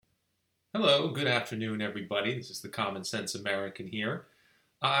Hello, good afternoon, everybody. This is the Common Sense American here.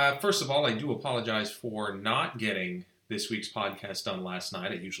 First of all, I do apologize for not getting this week's podcast done last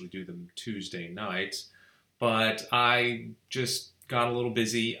night. I usually do them Tuesday nights, but I just got a little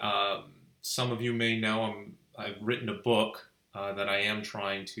busy. Some of you may know I've written a book that I am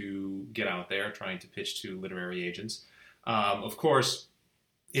trying to get out there, trying to pitch to literary agents. Of course,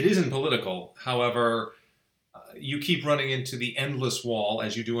 it isn't political. However, you keep running into the endless wall,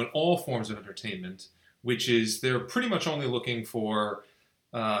 as you do in all forms of entertainment, which is they're pretty much only looking for,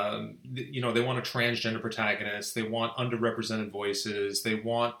 they want a transgender protagonist, they want underrepresented voices, they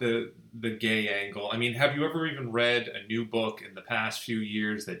want the gay angle. I mean, have you ever even read a new book in the past few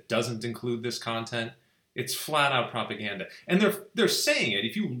years that doesn't include this content? It's flat out propaganda. And they're saying it.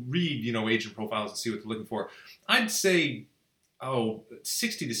 If you read, agent profiles and see what they're looking for, I'd say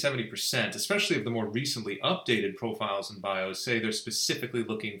 60 to 70%, especially of the more recently updated profiles and bios, say they're specifically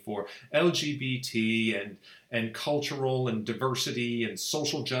looking for LGBT and cultural and diversity and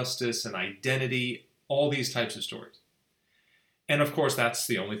social justice and identity, all these types of stories. And of course, that's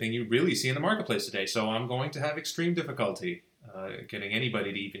the only thing you really see in the marketplace today. So I'm going to have extreme difficulty getting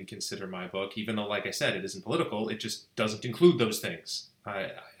anybody to even consider my book, even though, like I said, it isn't political. It just doesn't include those things.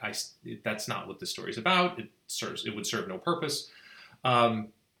 That's not what the story's about. It would serve no purpose. And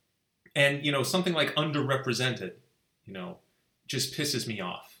something like underrepresented, just pisses me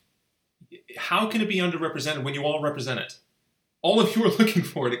off. How can it be underrepresented when you all represent it? All of you are looking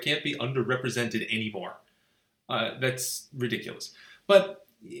for it. It can't be underrepresented anymore. That's ridiculous. But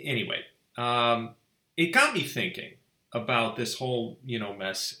anyway, it got me thinking about this whole,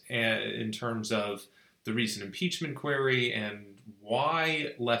 mess in terms of the recent impeachment query and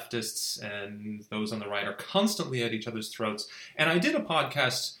why leftists and those on the right are constantly at each other's throats. And I did a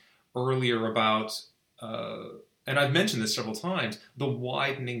podcast earlier about, and I've mentioned this several times, the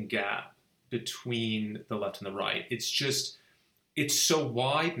widening gap between the left and the right. It's so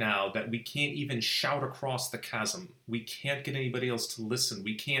wide now that we can't even shout across the chasm. We can't get anybody else to listen.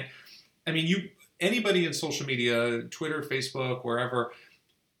 We can't, anybody in social media, Twitter, Facebook, wherever,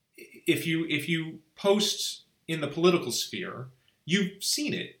 if you post in the political sphere, you've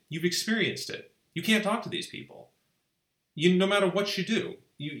seen it. You've experienced it. You can't talk to these people. No matter what you do,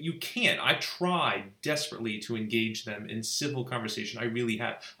 you can't. I've tried desperately to engage them in civil conversation. I really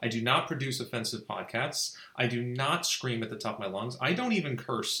have. I do not produce offensive podcasts. I do not scream at the top of my lungs. I don't even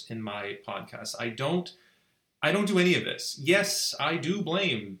curse in my podcasts. I don't do any of this. Yes, I do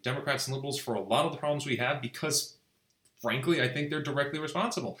blame Democrats and liberals for a lot of the problems we have because, frankly, I think they're directly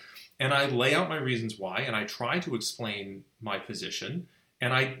responsible. And I lay out my reasons why, and I try to explain my position,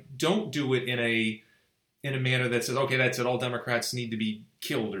 and I don't do it in a manner that says, okay, that's it, all Democrats need to be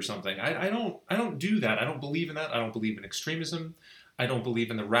killed or something. I don't do that. I don't believe in that. I don't believe in extremism. I don't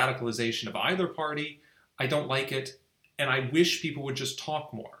believe in the radicalization of either party. I don't like it, and I wish people would just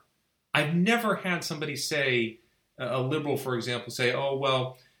talk more. I've never had somebody say, a liberal, for example, say, oh,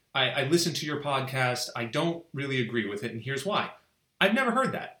 well, I listened to your podcast. I don't really agree with it, and here's why. I've never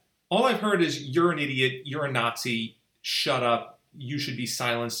heard that. All I've heard is, you're an idiot, you're a Nazi, shut up, you should be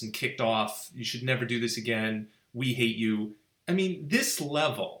silenced and kicked off, you should never do this again, we hate you. This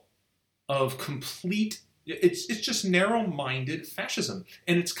level of complete, it's just narrow-minded fascism.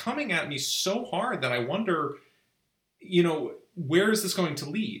 And it's coming at me so hard that I wonder, where is this going to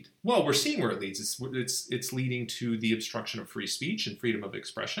lead? Well, we're seeing where it leads. It's leading to the obstruction of free speech and freedom of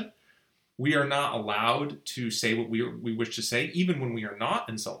expression. We are not allowed to say what we wish to say, even when we are not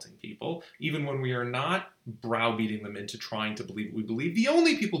insulting people, even when we are not browbeating them into trying to believe what we believe. The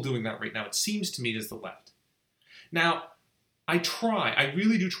only people doing that right now, it seems to me, is the left. Now, I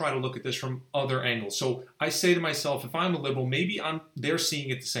really do try to look at this from other angles. So I say to myself, if I'm a liberal, maybe they're seeing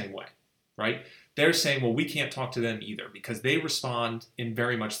it the same way, right? They're saying, well, we can't talk to them either because they respond in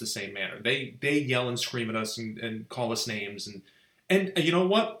very much the same manner. They yell and scream at us and call us names. And you know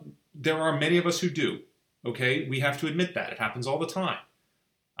what? There are many of us who do, okay? We have to admit that. It happens all the time.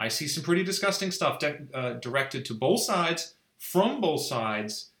 I see some pretty disgusting stuff directed to both sides, from both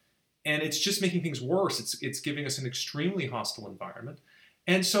sides, and it's just making things worse. It's giving us an extremely hostile environment.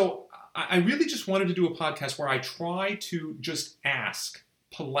 And so I really just wanted to do a podcast where I try to just ask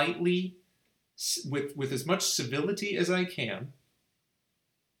politely, with as much civility as I can,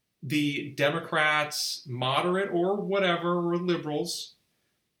 the Democrats, moderate or whatever, or liberals,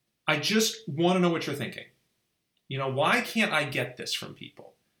 I just want to know what you're thinking. Why can't I get this from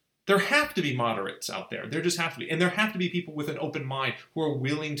people? There have to be moderates out there. There just have to be. And there have to be people with an open mind who are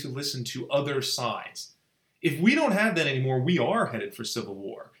willing to listen to other sides. If we don't have that anymore, we are headed for civil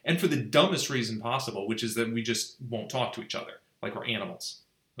war. And for the dumbest reason possible, which is that we just won't talk to each other like we're animals.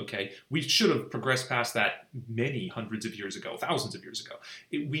 Okay, we should have progressed past that many hundreds of years ago, thousands of years ago.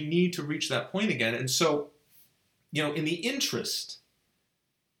 We need to reach that point again. And so, in the interest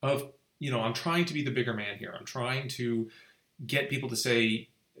of, I'm trying to be the bigger man here. I'm trying to get people to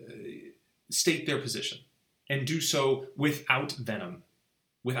state their position and do so without venom,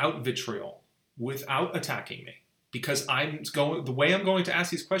 without vitriol, without attacking me. Because the way I'm going to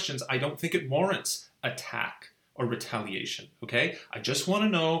ask these questions, I don't think it warrants attack or retaliation, okay? I just want to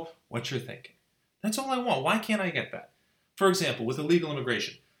know what you're thinking. That's all I want. Why can't I get that? For example, with illegal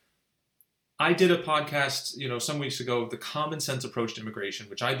immigration, I did a podcast, some weeks ago, The Common Sense Approach to Immigration,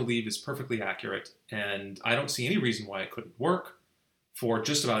 which I believe is perfectly accurate, and I don't see any reason why it couldn't work for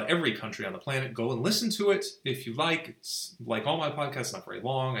just about every country on the planet. Go and listen to it if you like. It's like all my podcasts, not very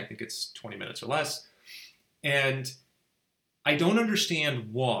long. I think it's 20 minutes or less. And I don't understand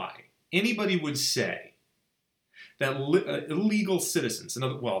why anybody would say that illegal citizens,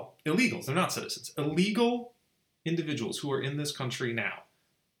 illegals, they're not citizens, illegal individuals who are in this country now,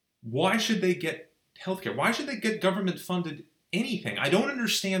 why should they get healthcare? Why should they get government-funded anything? I don't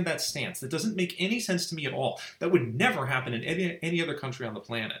understand that stance. That doesn't make any sense to me at all. That would never happen in any other country on the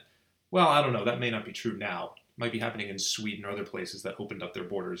planet. Well, I don't know. That may not be true now. It might be happening in Sweden or other places that opened up their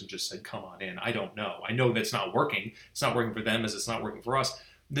borders and just said, come on in. I don't know. I know that's not working. It's not working for them as it's not working for us.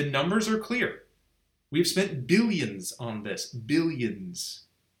 The numbers are clear. We've spent billions on this. Billions.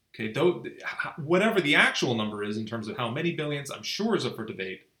 Okay, though, whatever the actual number is in terms of how many billions, I'm sure is up for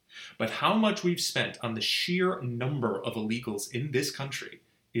debate. But how much we've spent on the sheer number of illegals in this country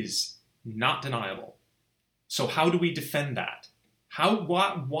is not deniable. So how do we defend that?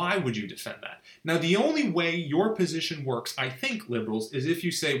 Why would you defend that? Now, the only way your position works, I think, liberals, is if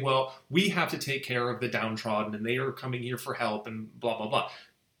you say, well, we have to take care of the downtrodden and they are coming here for help and blah, blah, blah.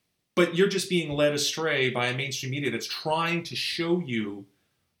 But you're just being led astray by a mainstream media that's trying to show you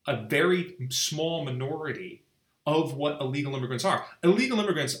a very small minority of what illegal immigrants are. Illegal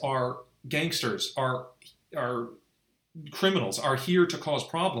immigrants are gangsters, are criminals, are here to cause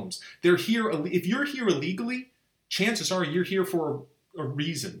problems. They're here. If you're here illegally, chances are you're here for a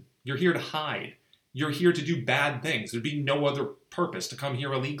reason. You're here to hide. You're here to do bad things. There'd be no other purpose to come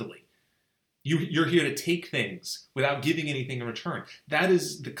here illegally. You're here to take things without giving anything in return. That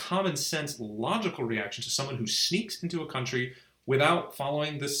is the common sense, logical reaction to someone who sneaks into a country without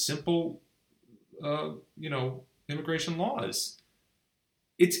following the simple, immigration laws.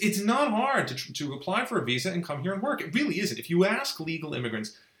 It's not hard to apply for a visa and come here and work. It really isn't. If you ask legal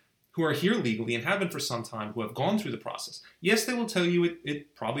immigrants who are here legally and have been for some time, who have gone through the process, yes, they will tell you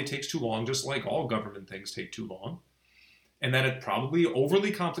it probably takes too long, just like all government things take too long. And that it's probably overly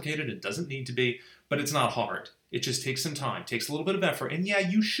complicated. It doesn't need to be, but it's not hard. It just takes some time, takes a little bit of effort. And yeah,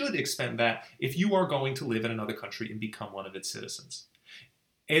 you should expend that if you are going to live in another country and become one of its citizens.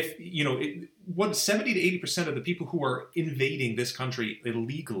 If, 70 to 80% of the people who are invading this country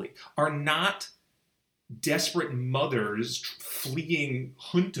illegally are not desperate mothers fleeing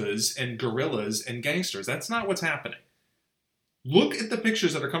juntas and guerrillas and gangsters. That's not what's happening. Look at the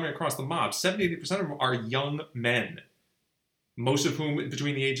pictures that are coming across the mob. 70 to 80% of them are young men, most of whom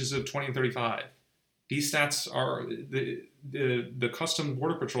between the ages of 20 and 35. These stats are, the Customs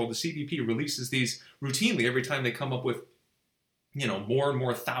Border Patrol, the CBP, releases these routinely every time they come up with, more and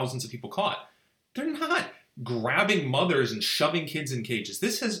more thousands of people caught. They're not grabbing mothers and shoving kids in cages.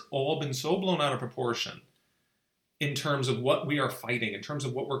 This has all been so blown out of proportion in terms of what we are fighting, in terms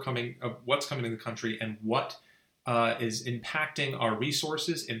of what's coming in the country, and what is impacting our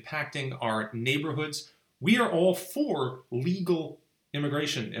resources, impacting our neighborhoods. We are all for legal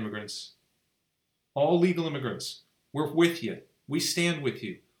immigrants. All legal immigrants. We're with you. We stand with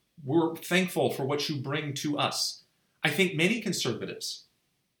you. We're thankful for what you bring to us. I think many conservatives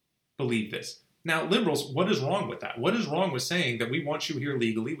believe this. Now, liberals, what is wrong with that? What is wrong with saying that we want you here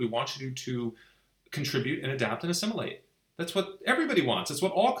legally, we want you to contribute and adapt and assimilate? That's what everybody wants. That's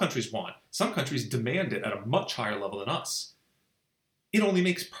what all countries want. Some countries demand it at a much higher level than us. It only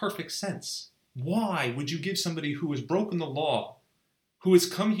makes perfect sense. Why would you give somebody who has broken the law, who has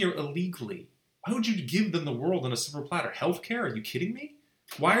come here illegally, why would you give them the world on a silver platter? Healthcare? Are you kidding me?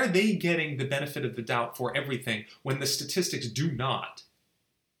 Why are they getting the benefit of the doubt for everything when the statistics do not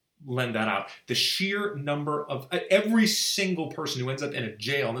lend that out? The sheer number of every single person who ends up in a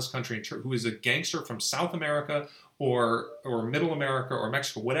jail in this country who is a gangster from South America or Middle America or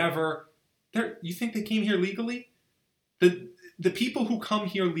Mexico, whatever, you think they came here legally? The people who come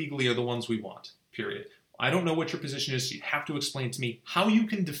here legally are the ones we want, period. I don't know what your position is, so you have to explain to me how you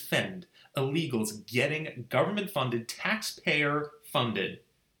can defend illegals getting government-funded, taxpayer-funded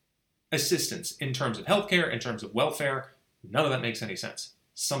assistance in terms of healthcare, in terms of welfare. None of that makes any sense.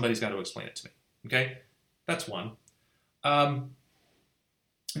 Somebody's got to explain it to me. Okay? That's one.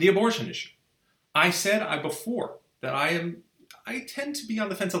 The abortion issue. I said before that I tend to be on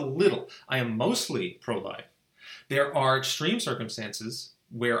the fence a little. I am mostly pro-life. There are extreme circumstances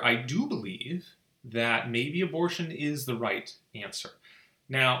where I do believe that maybe abortion is the right answer.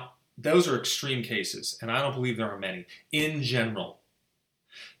 Now, those are extreme cases, and I don't believe there are many. In general,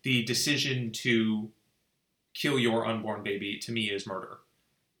 the decision to kill your unborn baby, to me, is murder.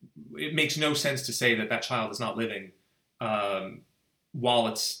 It makes no sense to say that that child is not living while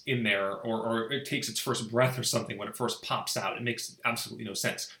it's in there, or it takes its first breath or something when it first pops out. It makes absolutely no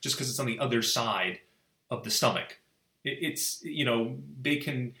sense, just because it's on the other side of the stomach. It's, they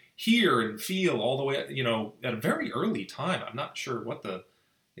can hear and feel all the way, at a very early time. I'm not sure what the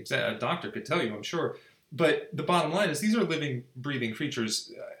exact doctor could tell you, I'm sure. But the bottom line is these are living, breathing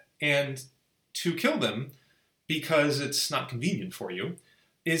creatures, and to kill them because it's not convenient for you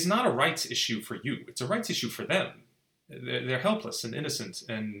is not a rights issue for you. It's a rights issue for them. They're helpless and innocent,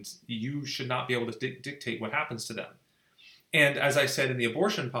 and you should not be able to dictate what happens to them. And as I said in the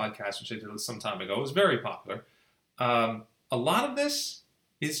abortion podcast, which I did some time ago, it was very popular, a lot of this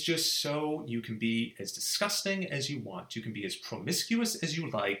is just so you can be as disgusting as you want. You can be as promiscuous as you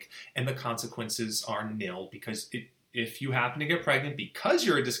like, and the consequences are nil, because if you happen to get pregnant because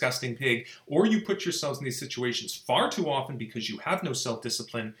you're a disgusting pig, or you put yourselves in these situations far too often because you have no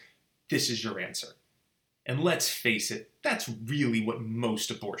self-discipline, this is your answer. And let's face it, that's really what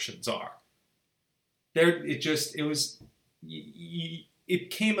most abortions are. It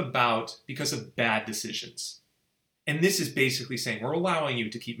came about because of bad decisions. And this is basically saying we're allowing you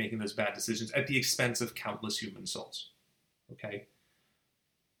to keep making those bad decisions at the expense of countless human souls. Okay?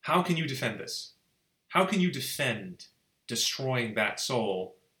 How can you defend this? How can you defend destroying that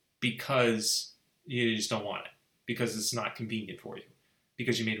soul because you just don't want it? Because it's not convenient for you?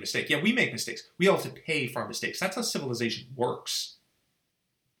 Because you made a mistake? Yeah, we make mistakes. We all have to pay for our mistakes. That's how civilization works.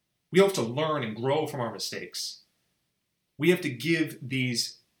 We all have to learn and grow from our mistakes. We have to give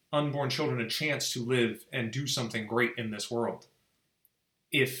these unborn children a chance to live and do something great in this world.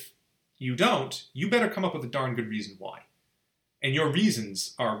 If you don't, you better come up with a darn good reason why. And your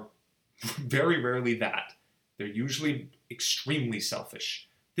reasons are very rarely that. They're usually extremely selfish.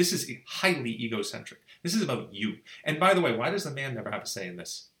 This is highly egocentric. This is about you. And by the way, why does the man never have a say in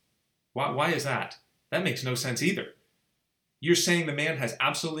this? Why is that? That makes no sense either. You're saying the man has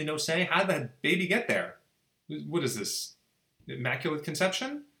absolutely no say? How did that baby get there? What is this? Immaculate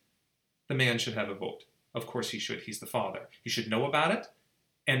conception? The man should have a vote. Of course he should. He's the father. He should know about it.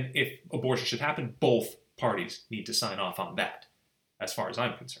 And if abortion should happen, both parties need to sign off on that, as far as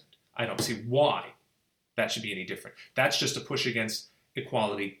I'm concerned. I don't see why that should be any different. That's just a push against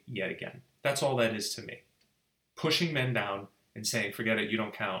equality yet again. That's all that is to me. Pushing men down and saying, forget it, you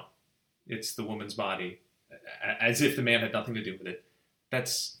don't count. It's the woman's body, as if the man had nothing to do with it.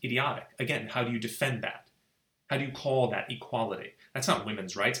 That's idiotic. Again, how do you defend that? How do you call that equality? That's not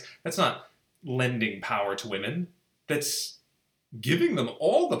women's rights. That's not lending power to women. That's giving them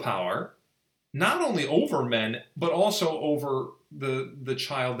all the power, not only over men, but also over the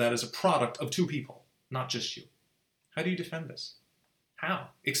child that is a product of two people, not just you. How do you defend this? How?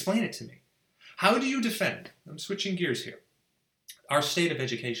 Explain it to me. How do you defend, I'm switching gears here, our state of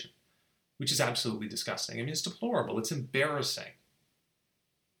education, which is absolutely disgusting. I mean, it's deplorable. It's embarrassing.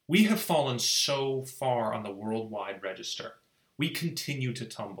 We have fallen so far on the worldwide register. We continue to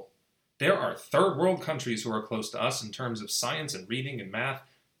tumble. There are third world countries who are close to us in terms of science and reading and math.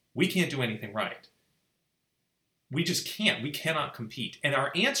 We can't do anything right. We just can't. We cannot compete. And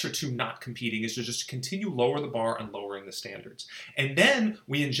our answer to not competing is to just continue lower the bar and lowering the standards. And then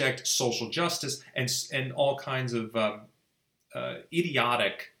we inject social justice and all kinds of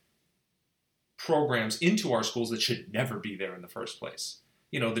idiotic programs into our schools that should never be there in the first place.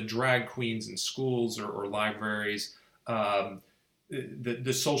 You know, the drag queens in schools or libraries,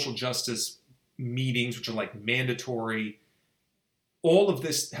 the social justice meetings, which are like mandatory. All of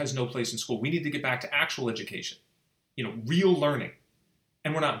this has no place in school. We need to get back to actual education, real learning.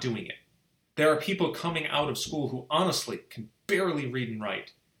 And we're not doing it. There are people coming out of school who honestly can barely read and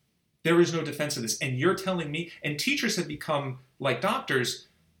write. There is no defense of this. And you're telling me, and teachers have become, like doctors,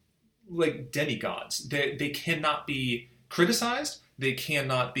 like demigods. They cannot be criticized. They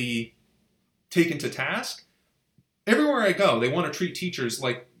cannot be taken to task. Everywhere I go, they want to treat teachers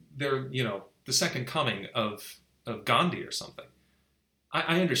like they're, the second coming of Gandhi or something.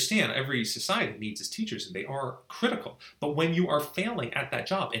 I understand every society needs its teachers, and they are critical. But when you are failing at that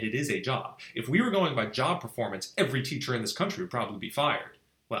job, and it is a job, if we were going by job performance, every teacher in this country would probably be fired.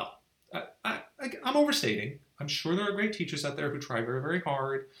 Well, I'm overstating. I'm sure there are great teachers out there who try very, very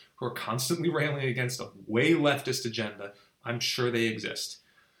hard, who are constantly railing against a way leftist agenda. I'm sure they exist.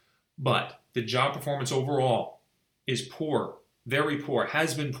 But the job performance overall is poor, very poor,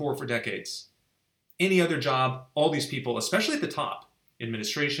 has been poor for decades. Any other job, all these people, especially at the top,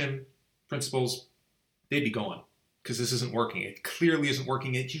 administration, principals, they'd be gone because this isn't working. It clearly isn't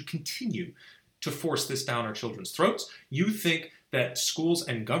working. And you continue to force this down our children's throats. You think that schools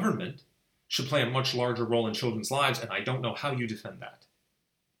and government should play a much larger role in children's lives, and I don't know how you defend that.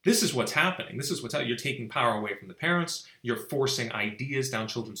 This is what's happening. This is what's happening. You're taking power away from the parents. You're forcing ideas down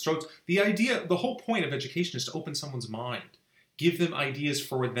children's throats. The whole point of education is to open someone's mind. Give them ideas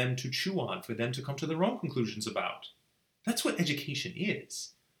for them to chew on, for them to come to their own conclusions about. That's what education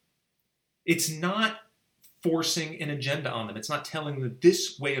is. It's not forcing an agenda on them. It's not telling them that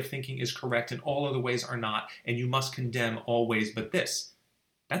this way of thinking is correct and all other ways are not, and you must condemn all ways but this.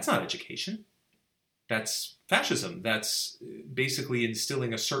 That's not education. That's fascism. That's basically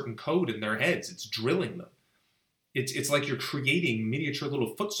instilling a certain code in their heads. It's drilling them. It's like you're creating miniature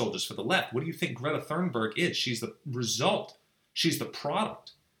little foot soldiers for the left. What do you think Greta Thunberg is? She's the result. She's the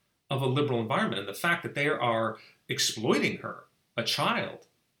product of a liberal environment. And the fact that they are exploiting her, a child,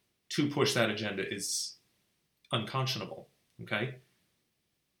 to push that agenda is unconscionable. Okay?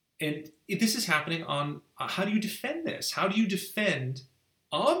 And this is happening on, how do you defend this? How do you defend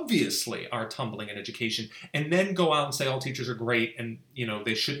obviously our tumbling in education, and then go out and say all teachers are great and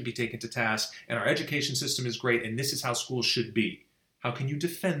they shouldn't be taken to task and our education system is great and this is how schools should be? How can you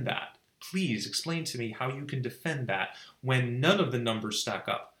defend that? Please explain to me how you can defend that when none of the numbers stack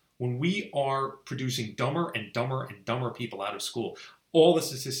up, when we are producing dumber and dumber and dumber people out of school. All the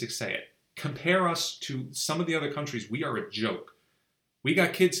statistics say it. Compare us to some of the other countries. We are a joke. We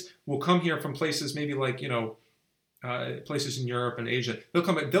got kids will come here from places maybe like places in Europe and Asia.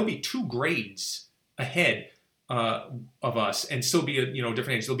 They'll be 2 grades ahead of us and still be a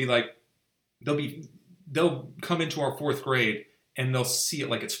different age. They'll come into our 4th grade and they'll see it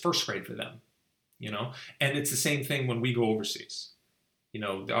like it's 1st grade for them, And it's the same thing when we go overseas.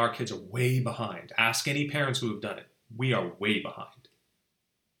 Our kids are way behind. Ask any parents who have done it. We are way behind.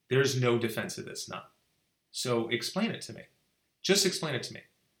 There's no defense of this now. So explain it to me. Just explain it to me.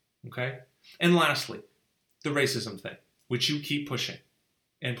 Okay? And lastly, the racism thing, which you keep pushing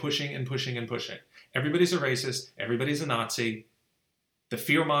and pushing and pushing and pushing. Everybody's a racist. Everybody's a Nazi. The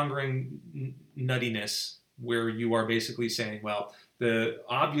fear-mongering nuttiness where you are basically saying, well,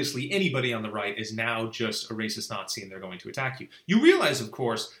 obviously anybody on the right is now just a racist Nazi and they're going to attack you. You realize, of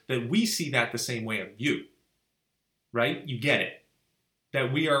course, that we see that the same way of you, right? You get it.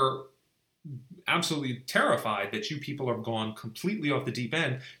 That we are absolutely terrified that you people have gone completely off the deep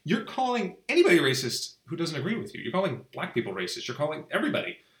end. You're calling anybody racist who doesn't agree with you. You're calling black people racist. You're calling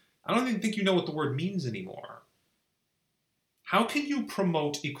everybody. I don't even think you know what the word means anymore. How can you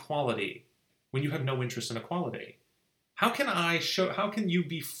promote equality when you have no interest in equality? How can you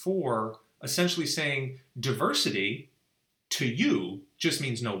be for essentially saying diversity to you just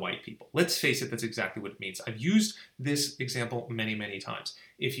means no white people? Let's face it, that's exactly what it means. I've used this example many, many times.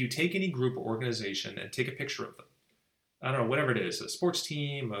 If you take any group or organization and take a picture of them, I don't know, whatever it is, a sports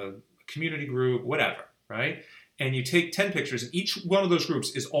team, a community group, whatever, right? And you take 10 pictures, and each one of those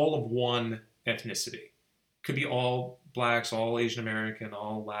groups is all of one ethnicity. Could be all blacks, all Asian American,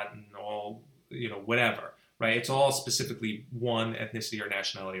 all Latin, all, whatever, right? It's all specifically one ethnicity or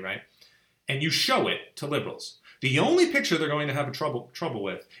nationality, right? And you show it to liberals. The only picture they're going to have trouble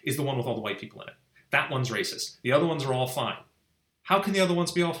with is the one with all the white people in it. That one's racist. The other ones are all fine. How can the other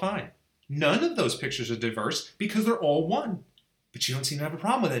ones be all fine? None of those pictures are diverse because they're all one. But you don't seem to have a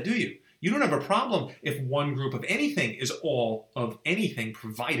problem with that, do you? You don't have a problem if one group of anything is all of anything,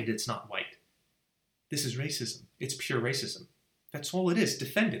 provided it's not white. This is racism. It's pure racism. That's all it is.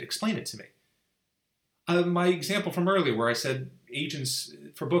 Defend it. Explain it to me. My example from earlier where I said agents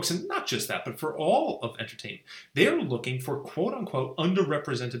for books, and not just that, but for all of entertainment, they're looking for quote-unquote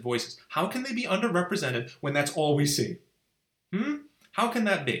underrepresented voices. How can they be underrepresented when that's all we see? How can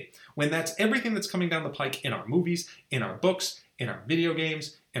that be? When that's everything that's coming down the pike in our movies, in our books, in our video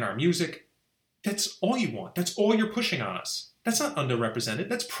games, in our music. That's all you want. That's all you're pushing on us. That's not underrepresented.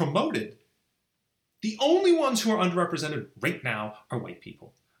 That's promoted. The only ones who are underrepresented right now are white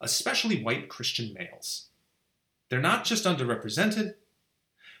people, especially white Christian males. They're not just underrepresented,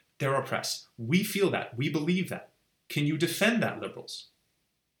 they're oppressed. We feel that. We believe that. Can you defend that, liberals?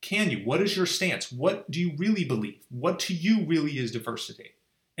 Can you? What is your stance? What do you really believe? What to you really is diversity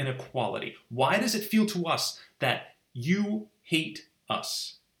and equality? Why does it feel to us that you hate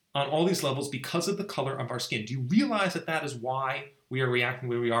us? on all these levels because of the color of our skin. Do you realize that that is why we are reacting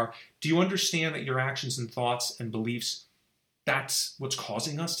the way we are? Do you understand that your actions and thoughts and beliefs, that's what's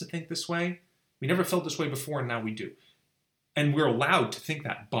causing us to think this way? We never felt this way before, and now we do. And we're allowed to think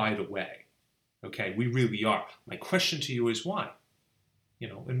that, by the way. Okay, we really are. My question to you is why?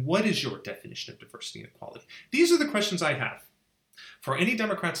 And what is your definition of diversity and equality? These are the questions I have. For any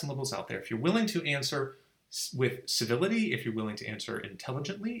Democrats and liberals out there, if you're willing to answer with civility, if you're willing to answer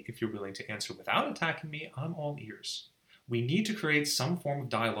intelligently, if you're willing to answer without attacking me, I'm all ears. We need to create some form of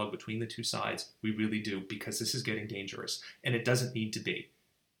dialogue between the two sides. We really do, because this is getting dangerous, and it doesn't need to be.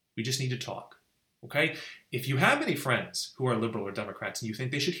 We just need to talk. Okay? If you have any friends who are liberal or Democrats and you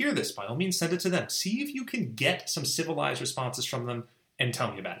think they should hear this, by all means, send it to them. See if you can get some civilized responses from them and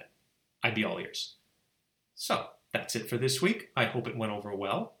tell me about it. I'd be all ears. So, that's it for this week. I hope it went over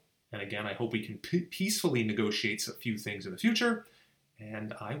well. And again, I hope we can peacefully negotiate a few things in the future.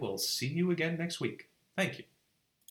 And I will see you again next week. Thank you.